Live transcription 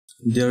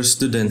Dear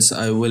students,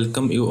 I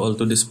welcome you all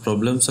to this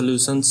problem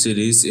solution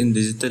series in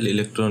digital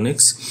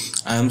electronics.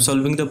 I am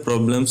solving the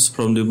problems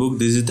from the book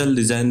Digital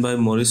Design by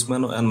Maurice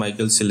Mano and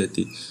Michael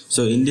Siletti.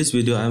 So in this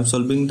video, I am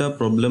solving the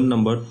problem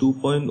number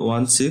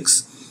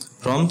 2.16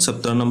 from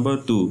chapter number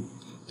 2.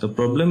 The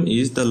problem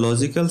is the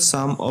logical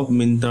sum of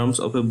minterms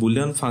of a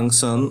Boolean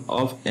function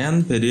of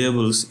n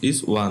variables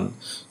is 1.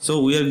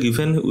 So we are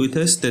given with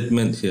a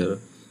statement here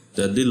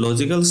that the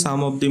logical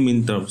sum of the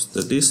minterms,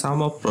 that is sum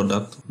of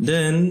product.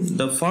 Then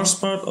the first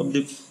part of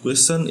the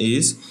question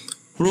is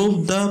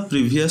prove the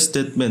previous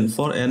statement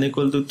for n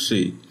equal to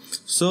 3.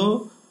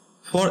 So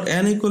for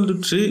n equal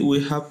to 3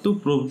 we have to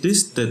prove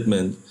this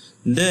statement.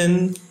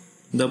 Then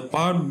the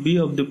part B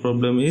of the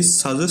problem is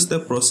suggest a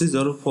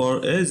procedure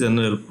for a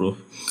general proof.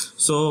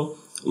 So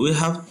we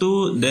have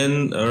to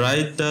then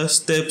write the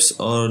steps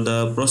or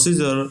the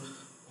procedure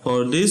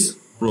for this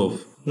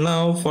proof.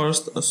 Now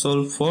first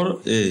solve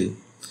for A.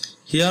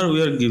 Here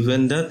we are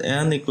given that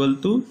n equal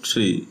to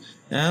 3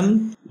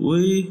 and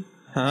we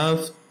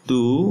have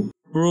to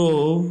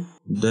prove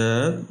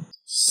that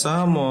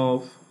sum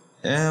of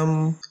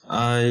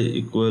mi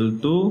equal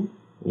to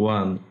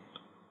 1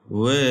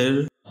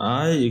 where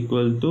I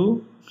equal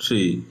to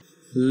 3.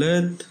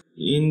 Let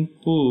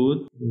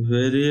input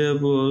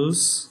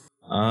variables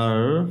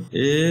are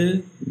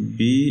a,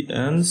 b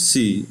and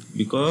c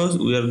because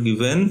we are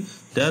given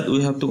that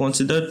we have to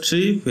consider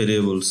 3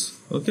 variables.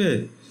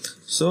 Okay,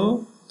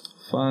 so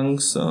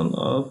function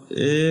of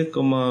a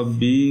comma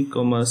b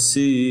comma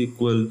c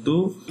equal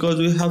to, because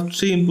we have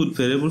 3 input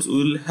variables, we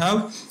will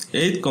have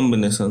 8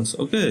 combinations.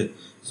 Okay,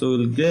 so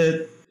we'll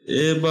get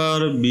a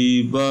bar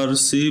b bar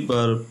c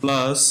bar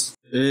plus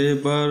a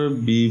bar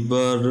b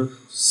bar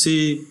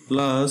c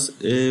plus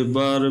a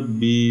bar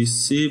b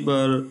c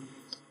bar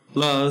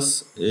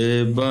plus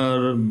a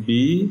bar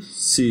b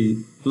c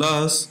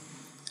plus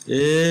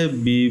a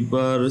b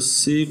bar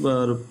c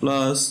bar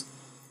plus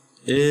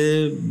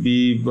a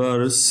b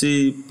bar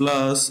c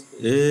plus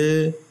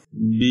a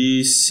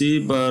b c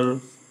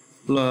bar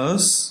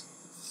plus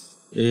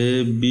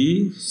a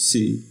b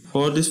c.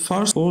 For these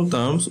first 4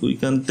 terms we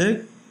can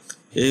take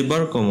a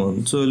bar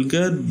common, so we'll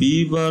get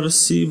b bar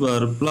c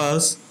bar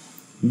plus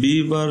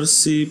b bar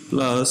c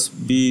plus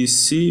b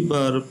c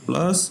bar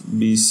plus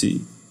b c.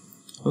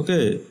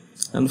 Okay,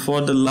 and for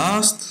the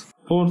last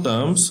 4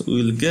 terms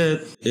we'll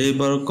get a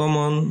bar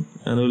common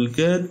and we'll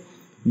get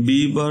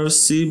b bar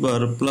c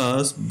bar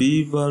plus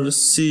b bar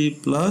c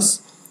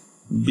plus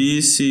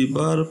b c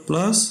bar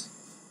plus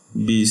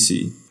b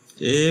c.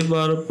 A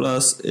bar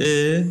plus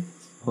a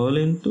whole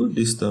into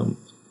this term,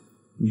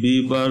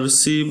 b bar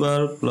c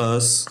bar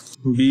plus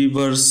b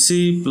bar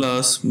c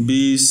plus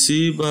b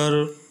c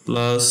bar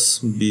plus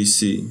b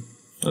c.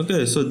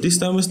 Okay, so this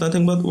term is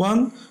nothing but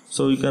 1,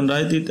 so we can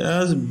write it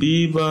as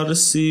b bar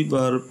c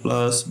bar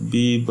plus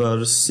b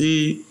bar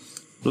c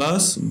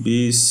plus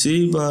b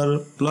c bar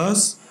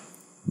plus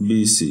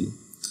bc.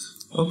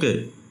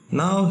 Okay,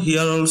 now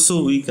here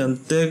also we can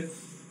take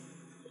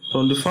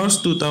from the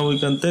first 2 terms we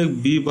can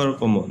take b bar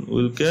common,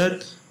 we'll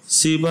get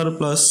c bar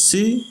plus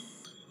c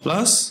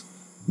plus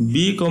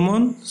b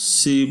common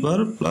c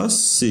bar plus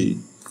c.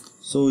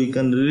 So we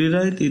can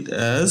rewrite it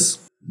as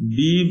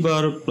b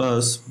bar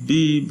plus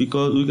b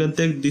because we can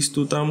take these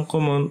 2 terms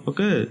common.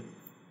 Okay,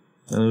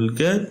 and we'll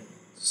get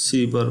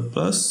c bar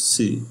plus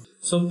c.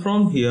 So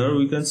from here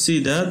we can see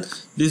that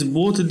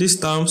both these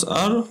terms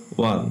are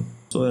 1.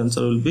 So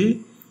answer will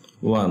be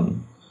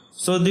 1.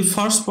 So the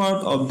first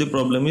part of the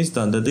problem is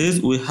done, that is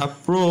we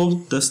have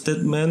proved the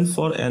statement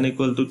for n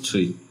equal to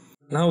 3.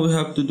 Now we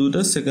have to do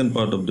the second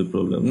part of the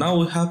problem. Now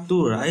we have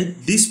to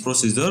write this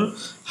procedure,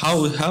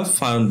 how we have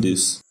found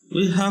this.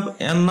 We have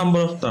n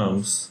number of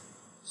terms,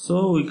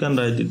 so we can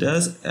write it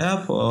as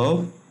f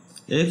of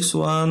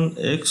x1,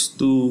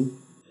 x2,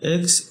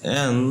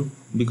 xn,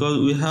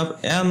 because we have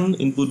n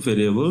input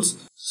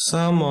variables,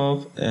 sum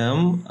of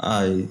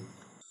mi.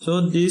 So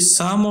this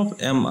sum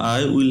of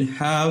mi will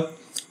have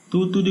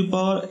 2 to the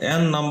power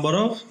n number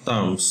of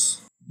terms.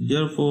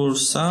 Therefore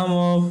sum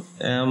of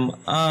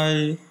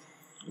mi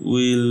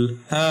will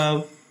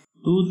have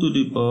 2 to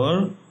the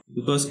power,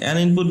 because n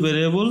input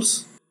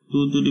variables,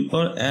 2 to the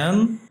power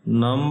n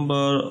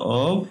number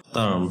of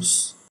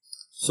terms.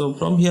 So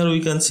from here we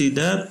can see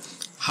that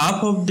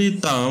half of the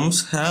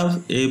terms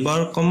have a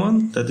bar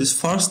common, that is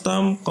first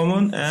term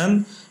common,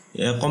 and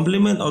a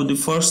complement of the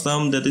first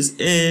term, that is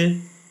a,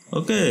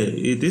 okay,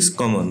 it is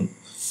common.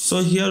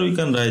 So here we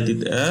can write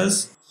it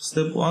as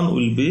step 1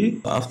 will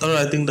be, after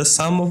writing the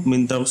sum of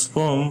minterms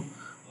form,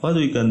 what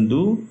we can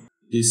do,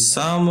 the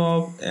sum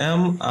of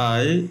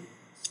mi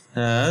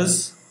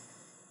has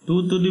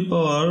 2 to the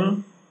power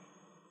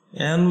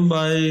n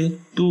by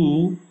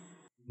 2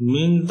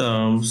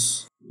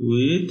 minterms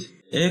with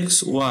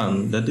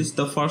x1, that is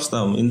the first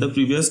term. In the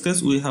previous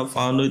case we have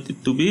found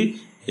it to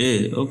be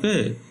a.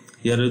 Okay,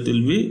 here it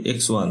will be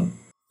x1,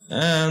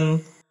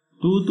 and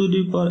 2 to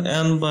the power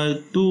n by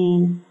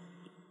 2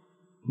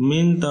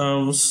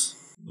 minterms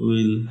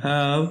will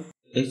have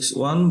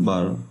x1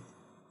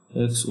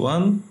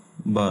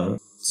 bar.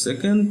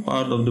 second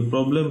part of the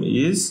problem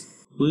is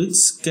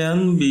which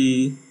can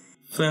be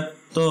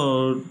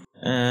factored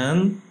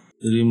and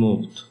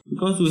removed,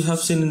 because we have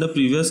seen in the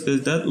previous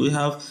case that we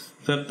have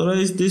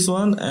factorized this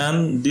one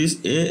and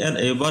this a and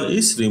a bar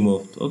is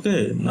removed.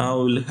 Okay,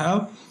 now we'll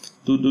have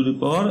 2 to the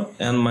power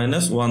n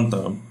minus 1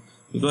 term,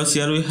 because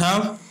here we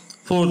have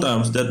 4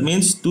 terms, that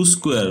means 2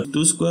 square.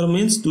 2 square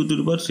means 2 to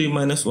the power 3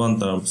 minus 1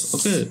 terms.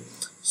 Okay,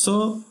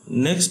 so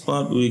next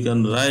part we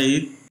can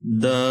write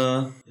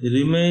the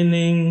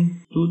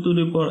remaining 2 to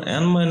the power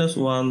n minus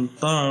 1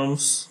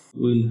 terms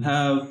will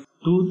have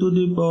 2 to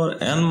the power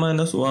n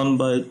minus 1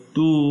 by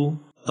 2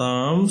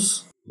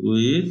 terms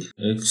with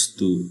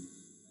x2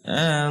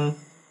 and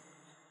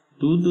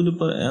 2 to the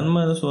power n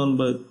minus 1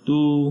 by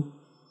 2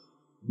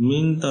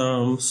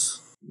 minterms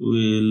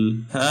will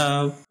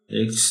have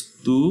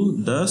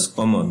x2 thus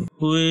common,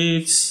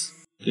 which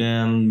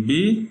can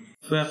be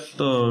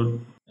factored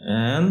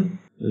and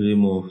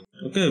removed.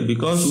 Okay,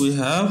 because we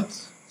have,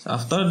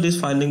 after this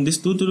finding this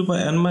 2 to the power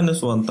n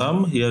minus 1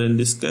 term, here in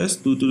this case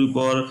 2 to the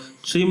power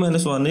 3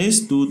 minus 1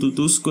 is 2 to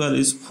 2 square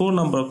is 4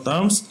 number of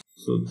terms.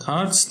 So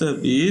third step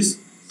is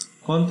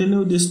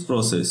continue this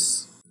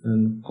process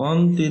and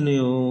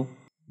continue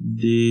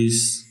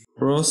this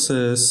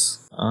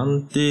process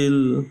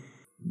until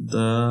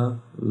the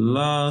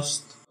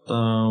last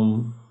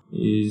term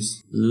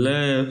is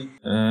left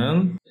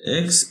and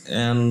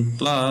xn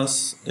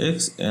plus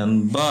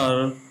xn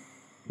bar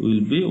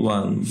will be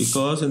 1,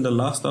 because in the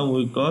last term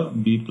we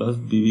got b plus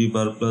bb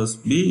bar plus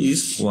b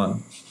is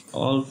 1.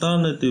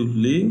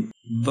 Alternatively,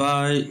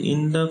 by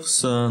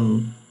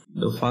induction,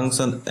 the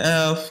function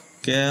f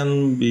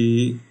can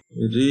be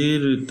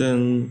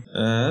rewritten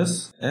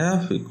as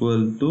f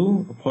equal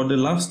to, for the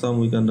last term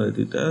we can write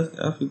it as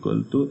f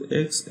equal to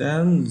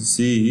xn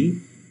z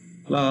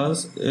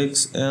plus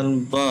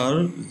xn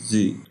bar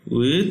z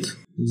with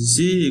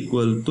z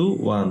equal to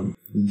 1.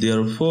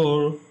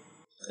 Therefore,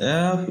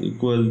 f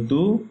equal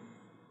to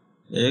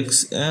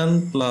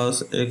xn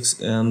plus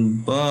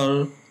xn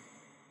bar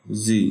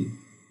z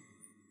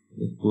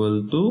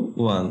equal to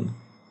 1.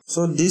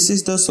 So this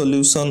is the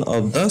solution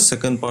of the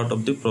second part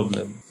of the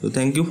problem. So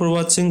thank you for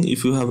watching.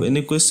 If you have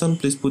any question,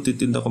 please put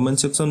it in the comment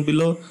section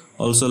below.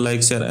 Also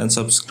like, share and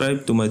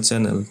subscribe to my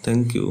channel.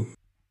 Thank you.